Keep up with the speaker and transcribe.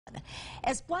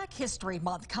As Black History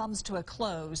Month comes to a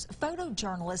close,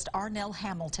 photojournalist Arnell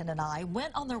Hamilton and I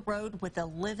went on the road with a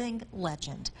living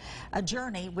legend. A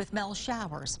journey with Mel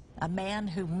Showers, a man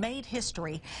who made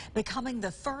history, becoming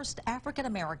the first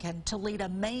African-American to lead a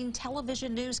main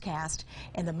television newscast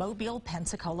in the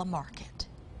Mobile-Pensacola market.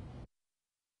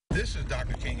 This is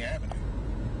Dr. King Avenue.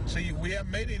 See, we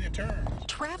haven't made any turns.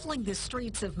 Traveling the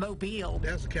streets of Mobile.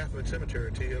 There's the Catholic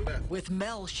cemetery to your left. With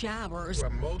Mel Showers.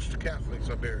 Where most Catholics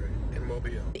are buried, in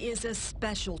Mobile. Is a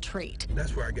special treat.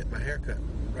 That's where I get my hair cut,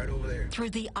 right over there.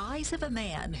 Through the eyes of a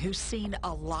man who's seen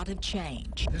a lot of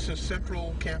change. This is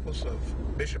central campus of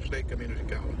Bishop State Community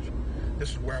College. This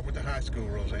is where I went to high school,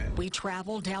 Roseanne. We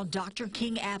traveled down Dr.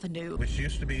 King Avenue, which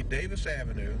used to be Davis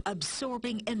Avenue.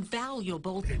 Absorbing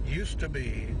invaluable. It used to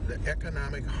be the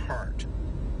economic heart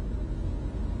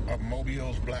of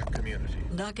Mobile's black community.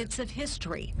 Nuggets of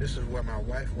history. This is where my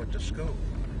wife went to school.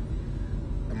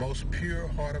 The most pure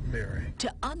heart of Mary.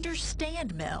 To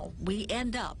understand Mel, we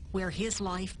end up where his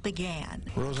life began.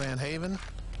 Roseanne Haven,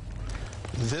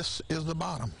 this is the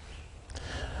bottom.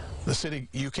 The city,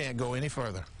 you can't go any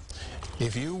further.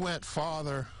 If you went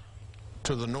farther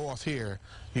to the north here,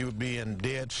 you would be in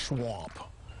dead swamp.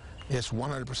 It's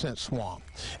 100% swamp.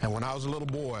 And when I was a little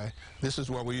boy, this is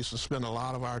where we used to spend a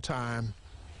lot of our time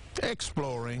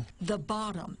exploring. The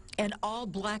Bottom, an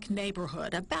all-black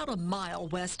neighborhood about a mile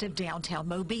west of downtown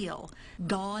Mobile.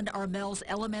 Gone are Mel's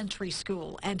elementary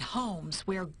school and homes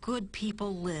where good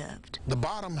people lived. The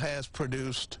Bottom has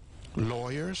produced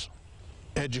lawyers,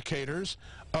 educators,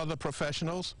 other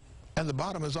professionals, and the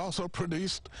Bottom has also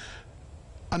produced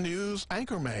a news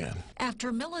anchorman.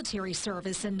 After military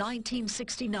service in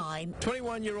 1969,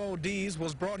 21-year-old Dees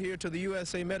was brought here to the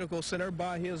USA Medical Center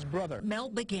by his brother. Mel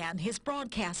began his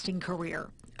broadcasting career,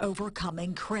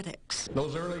 overcoming critics.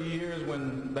 Those early years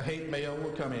when the hate mail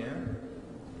would come in,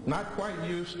 not quite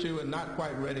used to and not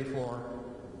quite ready for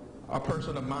a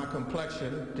person of my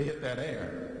complexion to hit that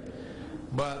air.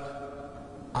 But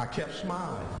I kept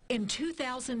smiling. In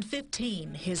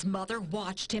 2015, his mother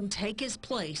watched him take his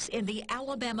place in the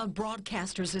Alabama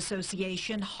Broadcasters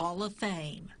Association Hall of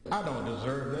Fame. I don't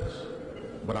deserve this,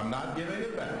 but I'm not giving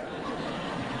it back.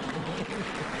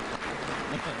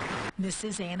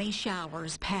 Mrs. Annie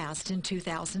Showers passed in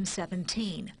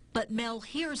 2017, but Mel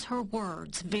hears her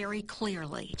words very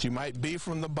clearly. You might be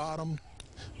from the bottom,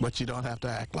 but you don't have to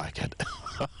act like it.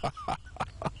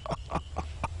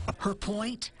 Her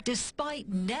point, despite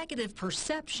negative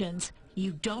perceptions,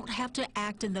 you don't have to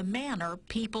act in the manner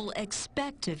people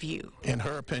expect of you. In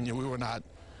her opinion, we were not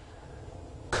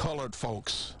colored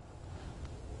folks,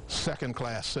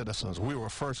 second-class citizens. We were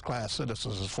first-class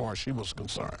citizens as far as she was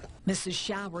concerned. Mrs.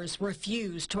 Showers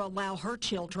refused to allow her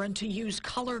children to use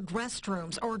colored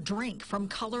restrooms or drink from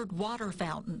colored water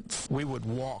fountains. We would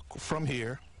walk from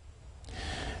here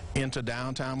into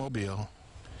downtown Mobile,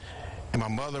 and my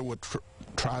mother would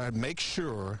try to make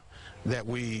sure that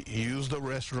we used the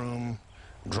restroom,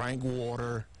 drank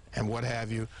water, and what have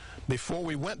you, before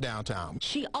we went downtown.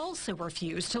 She also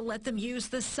refused to let them use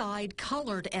the side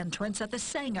colored entrance at the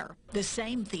Sanger, the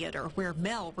same theater where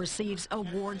Mel receives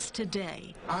awards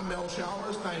today. I'm Mel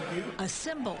Showers, thank you. A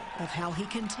symbol of how he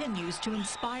continues to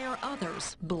inspire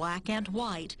others, black and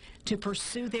white, to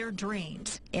pursue their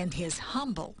dreams in his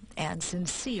humble and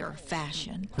sincere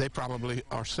fashion. They probably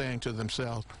are saying to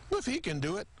themselves, well, if he can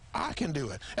do it, I can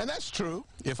do it. And that's true.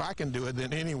 If I can do it,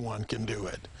 then anyone can do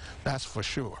it. That's for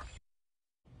sure.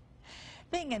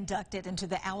 Being inducted into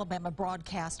the Alabama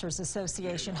Broadcasters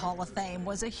Association Hall of Fame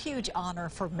was a huge honor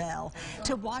for Mel.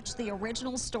 To watch the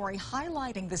original story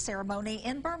highlighting the ceremony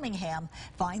in Birmingham,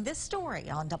 find this story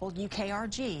on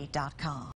WKRG.com.